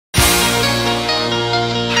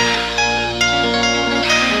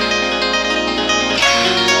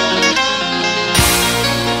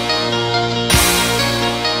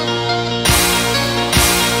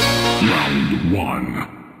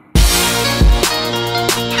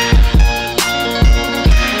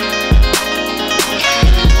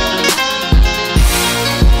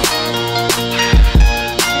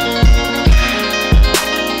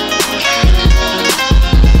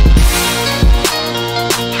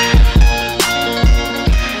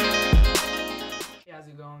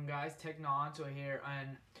Techno here,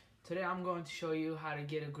 and today I'm going to show you how to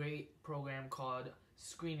get a great program called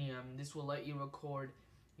Screenium. This will let you record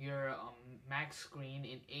your Mac screen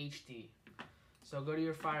in HD. So go to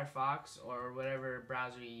your Firefox or whatever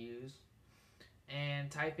browser you use and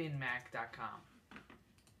type in mac.com.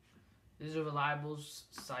 This is a reliable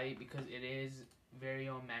site because it is very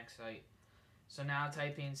own Mac site. So now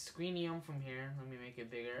type in Screenium from here. Let me make it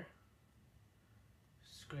bigger.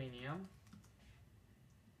 Screenium.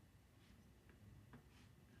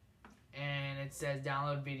 And it says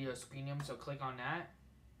download video Screenium, so click on that.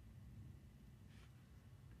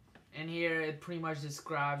 And here it pretty much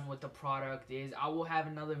describes what the product is. I will have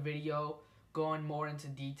another video going more into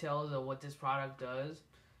details of what this product does.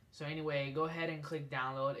 So anyway, go ahead and click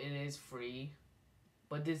download. It is free,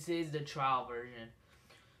 but this is the trial version.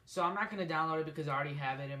 So I'm not going to download it because I already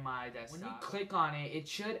have it in my desktop. When you click on it, it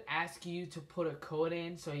should ask you to put a code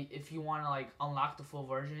in. So if you want to unlock the full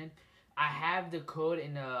version, I have the code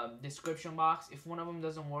in the description box. If one of them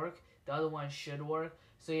doesn't work, the other one should work.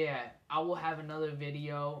 So yeah, I will have another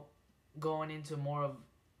video going into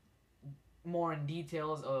more in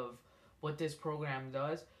details of what this program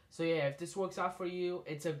does. So yeah, if this works out for you,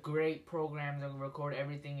 it's a great program to record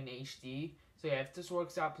everything in HD. So yeah, if this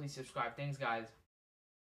works out, please subscribe. Thanks, guys.